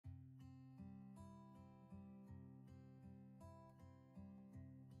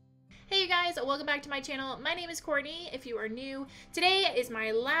Hey you guys, welcome back to my channel. My name is Courtney if you are new. Today is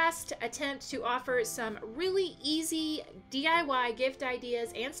my last attempt to offer some really easy DIY gift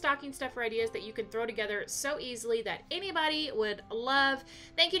ideas and stocking stuffer ideas that you can throw together so easily that anybody would love.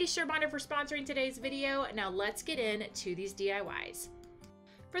 Thank you to SureBonder for sponsoring today's video. Now let's get into these DIYs.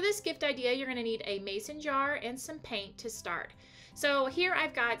 For this gift idea, you're going to need a mason jar and some paint to start. So here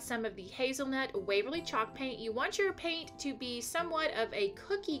I've got some of the hazelnut Waverly chalk paint. You want your paint to be somewhat of a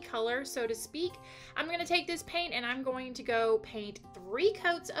cookie color, so to speak. I'm going to take this paint and I'm going to go paint 3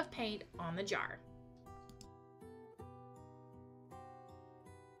 coats of paint on the jar.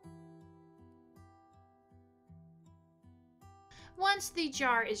 Once the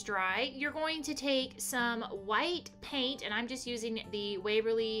jar is dry, you're going to take some white paint, and I'm just using the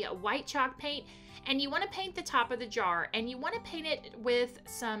Waverly white chalk paint, and you want to paint the top of the jar, and you want to paint it with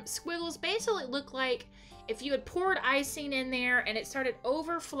some squiggles. Basically, it looked like if you had poured icing in there and it started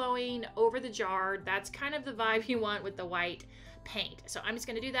overflowing over the jar. That's kind of the vibe you want with the white paint. So I'm just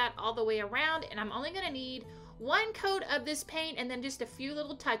going to do that all the way around, and I'm only going to need 1 coat of this paint and then just a few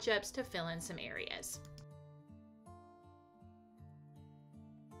little touch-ups to fill in some areas.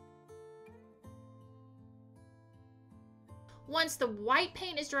 Once the white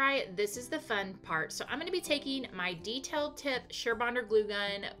paint is dry, this is the fun part. So I'm going to be taking my detailed tip SureBonder glue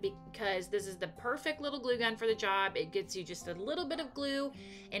gun because this is the perfect little glue gun for the job. It gets you just a little bit of glue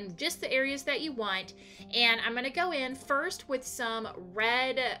in just the areas that you want. And I'm going to go in first with some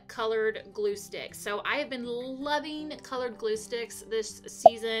red colored glue sticks. So I have been loving colored glue sticks this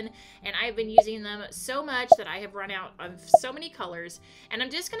season, and I've been using them so much that I have run out of so many colors. And I'm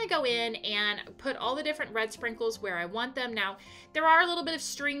just going to go in and put all the different red sprinkles where I want them. Now, there are a little bit of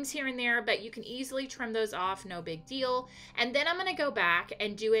strings here and there, but you can easily trim those off, no big deal. And then I'm going to go back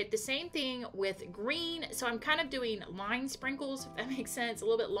and do it the same thing with green. So I'm kind of doing line sprinkles, if that makes sense, a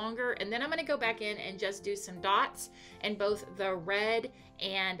little bit longer. And then I'm going to go back in and just do some dots in both the red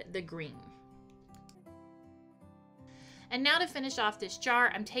and the green. And now to finish off this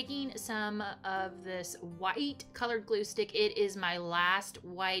jar, I'm taking some of this white colored glue stick. It is my last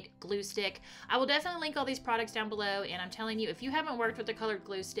white glue stick. I will definitely link all these products down below, and I'm telling you, if you haven't worked with the colored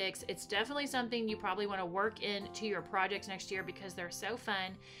glue sticks, it's definitely something you probably want to work into your projects next year because they're so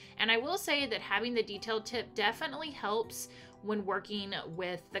fun. And I will say that having the detailed tip definitely helps when working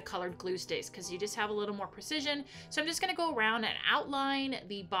with the colored glue sticks because you just have a little more precision. So I'm just going to go around and outline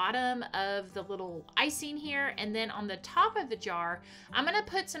the bottom of the little icing here, and then on the top of the jar I'm going to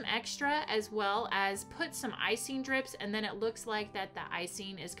put some extra as well as put some icing drips, and then it looks like that the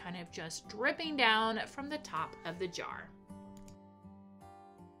icing is kind of just dripping down from the top of the jar.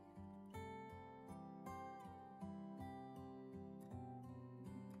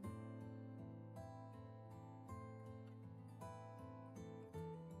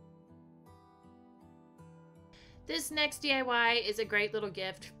 This next DIY is a great little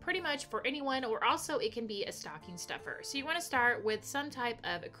gift pretty much for anyone, or also it can be a stocking stuffer. So you want to start with some type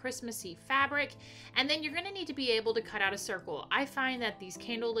of Christmassy fabric, and then you're going to need to be able to cut out a circle. I find that these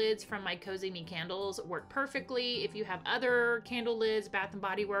candle lids from my Cozy Me candles work perfectly. If you have other candle lids, Bath &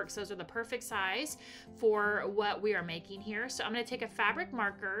 Body Works, those are the perfect size for what we are making here. So I'm going to take a fabric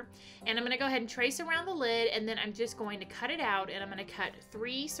marker and I'm going to go ahead and trace around the lid, and then I'm just going to cut it out, and I'm going to cut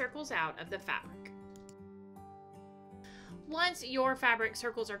 3 circles out of the fabric. Once your fabric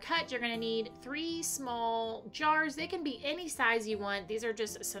circles are cut, you're going to need 3 small jars. They can be any size you want. These are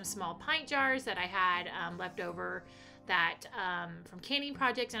just some small pint jars that I had left over that from canning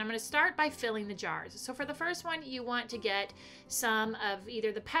projects, and I'm going to start by filling the jars. So for the first one, you want to get some of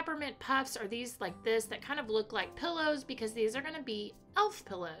either the peppermint puffs or these like this that kind of look like pillows, because these are going to be elf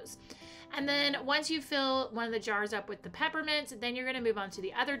pillows. And then once you fill one of the jars up with the peppermints, then you're going to move on to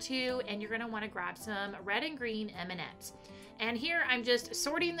the other 2, and you're going to want to grab some red and green M&Ms. And here I'm just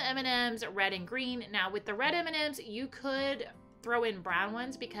sorting the M&Ms red and green. Now with the red M&Ms, you could throw in brown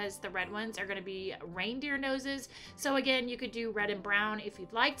ones because the red ones are going to be reindeer noses. So again, you could do red and brown if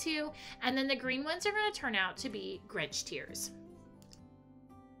you'd like to. And then the green ones are going to turn out to be Grinch tears.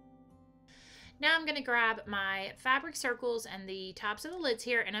 Now I'm going to grab my fabric circles and the tops of the lids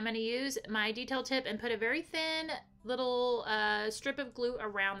here, and I'm going to use my detail tip and put a very thin little strip of glue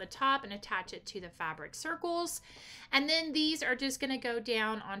around the top and attach it to the fabric circles. And then these are just going to go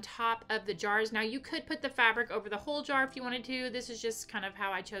down on top of the jars. Now you could put the fabric over the whole jar if you wanted to. This is just kind of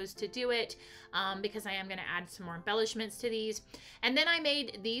how I chose to do it because I am going to add some more embellishments to these. And then I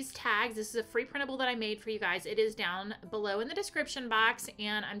made these tags. This is a free printable that I made for you guys. It is down below in the description box,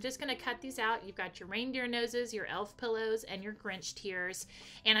 and I'm just going to cut these out. You've got your reindeer noses, your elf pillows, and your Grinch tears,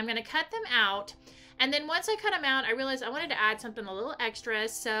 and I'm going to cut them out. And then once I cut them out, I realized I wanted to add something a little extra,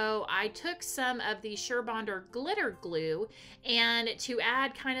 so I took some of the Surebonder glitter glue, and to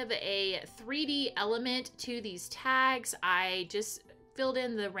add kind of a 3D element to these tags, I just filled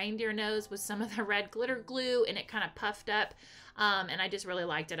in the reindeer nose with some of the red glitter glue, and it kind of puffed up. And I just really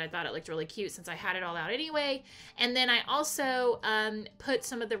liked it. I thought it looked really cute since I had it all out anyway. And then I also put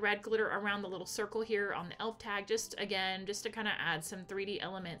some of the red glitter around the little circle here on the elf tag, just to kind of add some 3D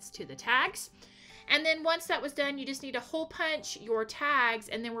elements to the tags. And then once that was done, you just need to hole punch your tags,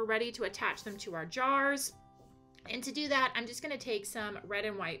 and then we're ready to attach them to our jars. And to do that, I'm just going to take some red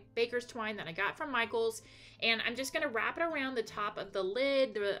and white baker's twine that I got from Michael's, and I'm just going to wrap it around the top of the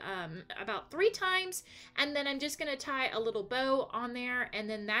lid about 3 times, and then I'm just going to tie a little bow on there, and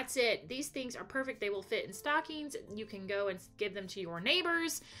then that's it. These things are perfect. They will fit in stockings. You can go and give them to your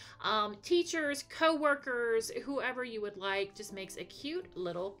neighbors, teachers, co-workers, whoever you would like. Just makes a cute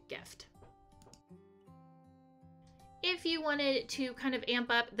little gift. If you wanted to kind of amp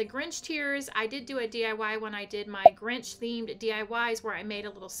up the Grinch tiers, I did do a DIY when I did my Grinch themed DIYs where I made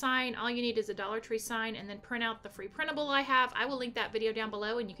a little sign. All you need is a Dollar Tree sign and then print out the free printable I have. I will link that video down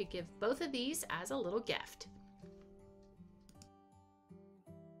below, and you could give both of these as a little gift.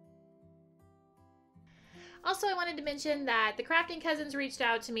 Also, I wanted to mention that the Crafting Cousins reached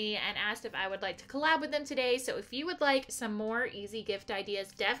out to me and asked if I would like to collab with them today. So if you would like some more easy gift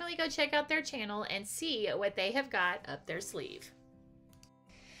ideas, definitely go check out their channel and see what they have got up their sleeve.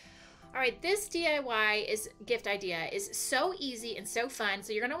 All right, this DIY gift idea is so easy and so fun.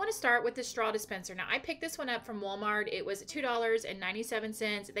 So you're gonna wanna start with the straw dispenser. Now I picked this one up from Walmart. It was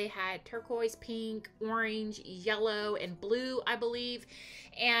 $2.97. They had turquoise, pink, orange, yellow, and blue, I believe.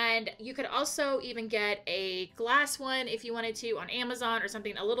 And you could also even get a glass one if you wanted to on Amazon or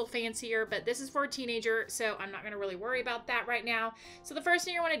something a little fancier, but this is for a teenager, so I'm not gonna really worry about that right now. So the first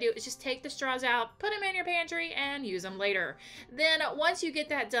thing you wanna do is just take the straws out, put them in your pantry, and use them later. Then once you get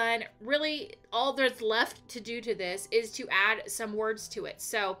that done, really all there's left to do to this is to add some words to it.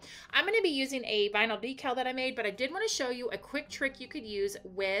 So I'm gonna be using a vinyl decal that I made, but I did wanna show you a quick trick you could use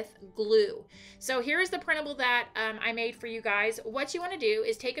with glue. So here's the printable that I made for you guys. What you wanna do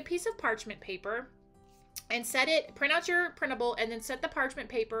is take a piece of parchment paper and print out your printable, and then set the parchment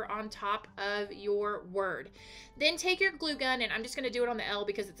paper on top of your word. Then take your glue gun, and I'm just gonna do it on the L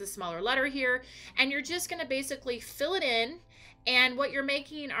because it's a smaller letter here, and you're just gonna basically fill it in. And what you're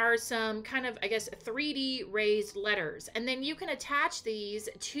making are some kind of, I guess, 3D raised letters. And then you can attach these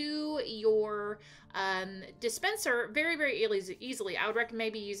to your dispenser very, very easily. I would recommend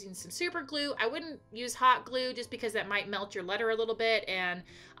maybe using some super glue. I wouldn't use hot glue just because that might melt your letter a little bit, and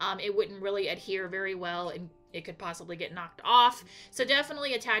it wouldn't really adhere very well, and it could possibly get knocked off. So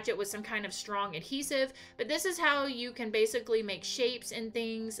definitely attach it with some kind of strong adhesive. But this is how you can basically make shapes and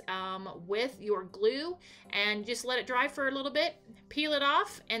things with your glue, and just let it dry for a little bit, peel it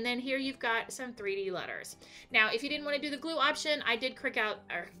off, and then here you've got some 3D letters. Now, if you didn't want to do the glue option, I did cut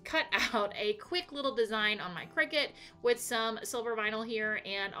out a quick little design on my Cricut with some silver vinyl here,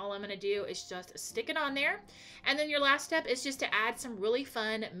 and all I'm going to do is just stick it on there. And then your last step is just to add some really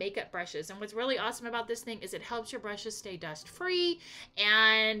fun makeup brushes. And what's really awesome about this thing is it helps your brushes stay dust free,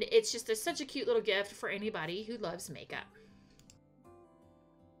 and it's just such a cute little gift for anybody who loves makeup.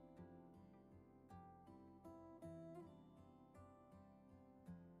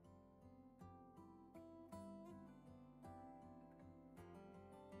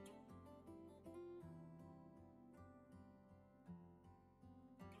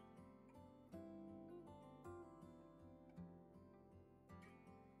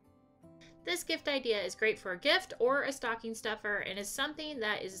 This gift idea is great for a gift or a stocking stuffer, and is something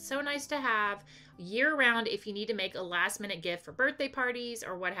that is so nice to have year round if you need to make a last minute gift for birthday parties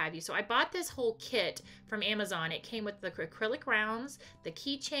or what have you. So I bought this whole kit from Amazon. It came with the acrylic rounds, the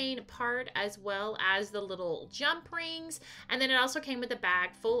keychain part, as well as the little jump rings, and then it also came with a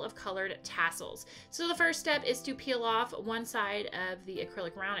bag full of colored tassels. So the first step is to peel off one side of the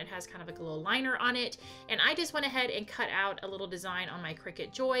acrylic round. It has kind of like a little liner on it, and I just went ahead and cut out a little design on my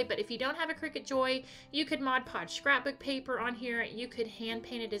Cricut Joy. But if you don't have a Cricut Joy, you could Mod Podge scrapbook paper on here. You could hand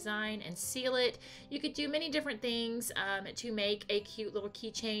paint a design and seal it. You could do many different things to make a cute little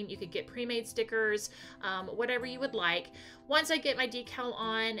keychain. You could get pre-made stickers, whatever you would like. Once I get my decal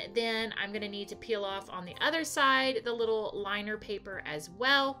on, then I'm going to need to peel off on the other side the little liner paper as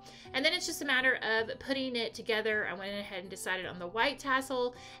well. And then it's just a matter of putting it together. I went ahead and decided on the white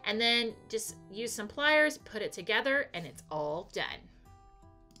tassel, and then just use some pliers, put it together, and it's all done.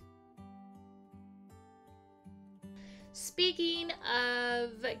 Speaking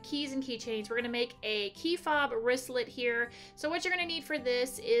of keys and keychains, we're going to make a key fob wristlet here. So what you're going to need for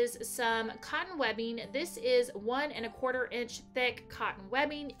this is some cotton webbing. This is 1 1/4 inch thick cotton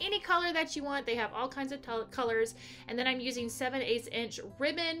webbing, any color that you want. They have all kinds of colors. And then I'm using 7/8 inch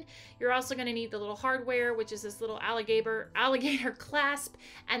ribbon. You're also going to need the little hardware, which is this little alligator clasp,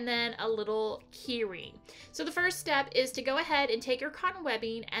 and then a little key ring. So the first step is to go ahead and take your cotton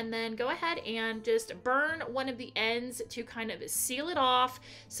webbing and then go ahead and just burn one of the ends to kind of seal it off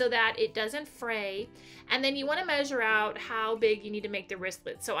so that it doesn't fray. And then you want to measure out how big you need to make the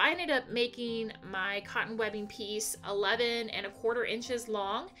wristlet. So I ended up making my cotton webbing piece 11 1/4 inches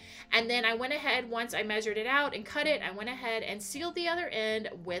long. And then I went ahead, once I measured it out and cut it, I went ahead and sealed the other end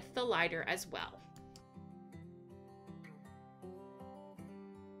with the lighter as well.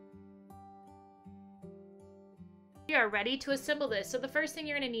 We are ready to assemble this. So the first thing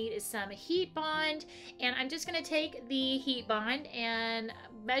you're going to need is some heat bond, and I'm just going to take the heat bond and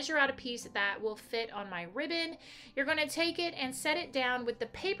measure out a piece that will fit on my ribbon. You're going to take it and set it down with the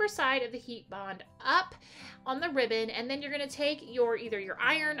paper side of the heat bond up on the ribbon, and then you're going to take either your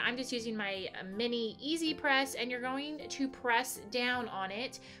iron, I'm just using my mini easy press, and you're going to press down on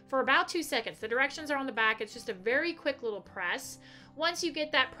it for about 2 seconds. The directions are on the back. It's just a very quick little press. Once you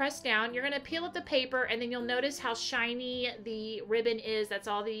get that pressed down, you're going to peel up the paper, and then you'll notice how shiny the ribbon is. That's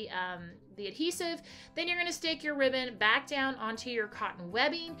all the adhesive. Then you're going to stick your ribbon back down onto your cotton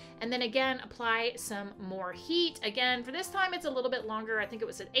webbing, and then again apply some more heat. Again, for this time it's a little bit longer. I think it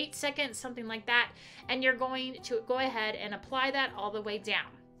was at 8 seconds, something like that. And you're going to go ahead and apply that all the way down.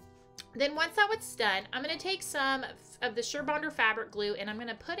 Then once that was done, I'm going to take some of the SureBonder fabric glue and I'm going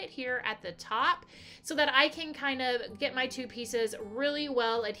to put it here at the top so that I can kind of get my two pieces really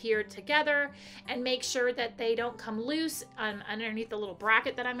well adhered together and make sure that they don't come loose underneath the little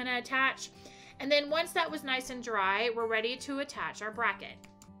bracket that I'm going to attach. And then once that was nice and dry, we're ready to attach our bracket.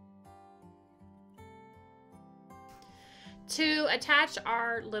 To attach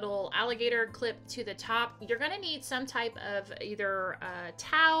our little alligator clip to the top, you're going to need some type of either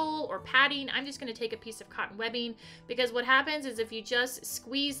towel or padding. I'm just going to take a piece of cotton webbing, because what happens is if you just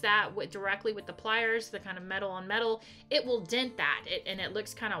squeeze that directly with the pliers, the kind of metal on metal, it will dent that and it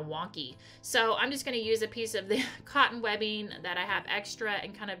looks kind of wonky. So I'm just going to use a piece of the cotton webbing that I have extra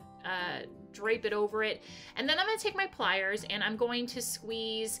and kind of drape it over it. And then I'm going to take my pliers and I'm going to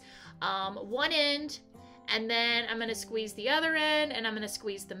squeeze one end, and then I'm going to squeeze the other end, and I'm going to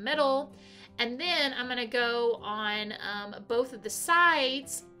squeeze the middle, and then I'm going to go on both of the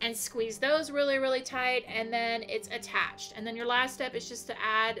sides and squeeze those really, really tight, and then it's attached. And then your last step is just to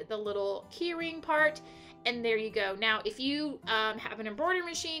add the little key ring part, and there you go. Now, if you have an embroidery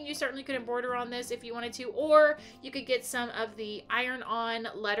machine, you certainly could embroider on this if you wanted to, or you could get some of the iron-on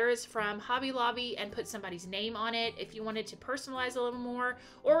letters from Hobby Lobby and put somebody's name on it if you wanted to personalize a little more,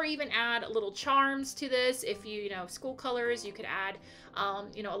 or even add little charms to this. If you know, school colors, you could add,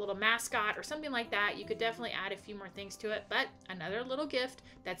 you know, a little mascot or something like that. You could definitely add a few more things to it, but another little gift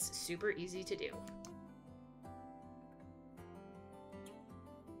that's super easy to do.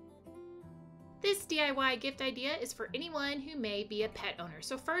 This DIY gift idea is for anyone who may be a pet owner.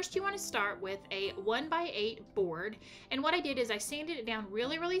 So first you want to start with a 1x8 board. And what I did is I sanded it down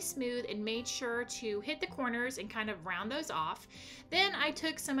really, really smooth and made sure to hit the corners and kind of round those off. Then I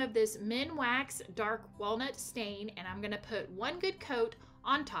took some of this Min Wax dark walnut stain and I'm going to put one good coat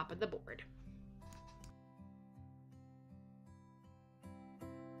on top of the board.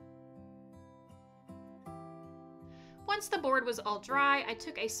 Once the board was all dry, I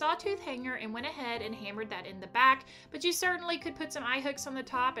took a sawtooth hanger and went ahead and hammered that in the back, but you certainly could put some eye hooks on the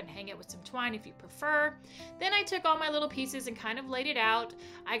top and hang it with some twine if you prefer. Then I took all my little pieces and kind of laid it out.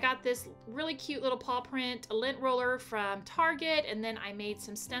 I got this really cute little paw print lint roller from Target, and then I made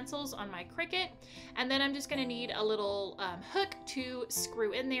some stencils on my Cricut. And then I'm just going to need a little hook to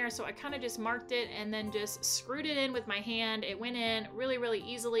screw in there, so I kind of just marked it and then just screwed it in with my hand. It went in really, really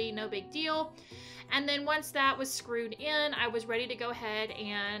easily, no big deal. And then once that was screwed in, I was ready to go ahead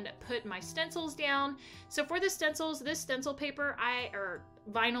and put my stencils down. So for the stencils, this stencil paper, or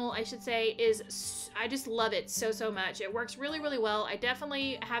vinyl, I should say, I just love it so, so much. It works really, really well. I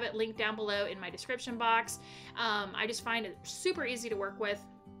definitely have it linked down below in my description box. I just find it super easy to work with.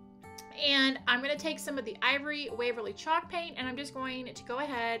 And I'm going to take some of the Ivory Waverly chalk paint, and I'm just going to go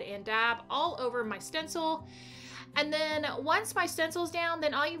ahead and dab all over my stencil. And then once my stencil's down,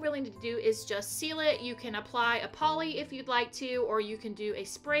 then all you really need to do is just seal it. You can apply a poly if you'd like to, or you can do a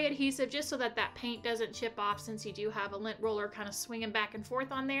spray adhesive just so that that paint doesn't chip off, since you do have a lint roller kind of swinging back and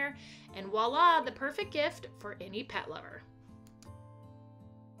forth on there. And voila, the perfect gift for any pet lover.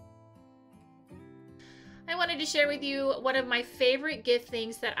 I wanted to share with you one of my favorite gift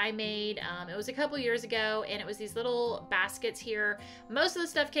things that I made. It was a couple years ago, and it was these little baskets here. Most of the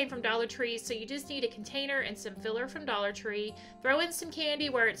stuff came from Dollar Tree, so you just need a container and some filler from Dollar Tree. Throw in some candy,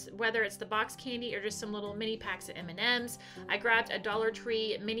 whether it's the box candy or just some little mini packs of M&Ms. I grabbed a Dollar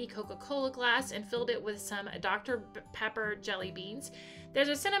Tree mini Coca-Cola glass and filled it with some Dr. Pepper jelly beans. There's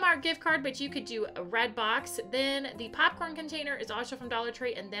a Cinemark gift card, but you could do a red box. Then the popcorn container is also from Dollar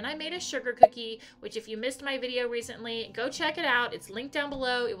Tree. And then I made a sugar cookie, which if you missed my video recently, go check it out. It's linked down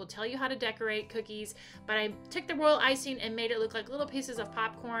below. It will tell you how to decorate cookies. But I took the royal icing and made it look like little pieces of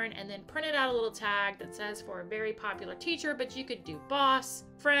popcorn and then printed out a little tag that says for a very popular teacher, but you could do boss,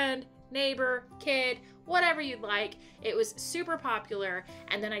 friend, neighbor, kid, whatever you'd like. It was super popular.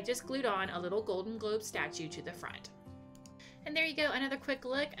 And then I just glued on a little Golden Globe statue to the front. And there you go, another quick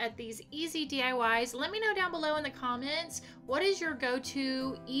look at these easy DIYs. Let me know down below in the comments, what is your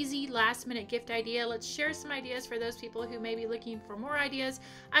go-to easy last minute gift idea? Let's share some ideas for those people who may be looking for more ideas.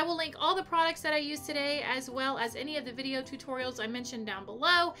 I will link all the products that I used today, as well as any of the video tutorials I mentioned down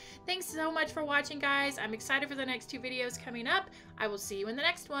below. Thanks so much for watching, guys. I'm excited for the next 2 videos coming up. I will see you in the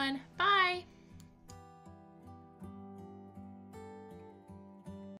next one. Bye!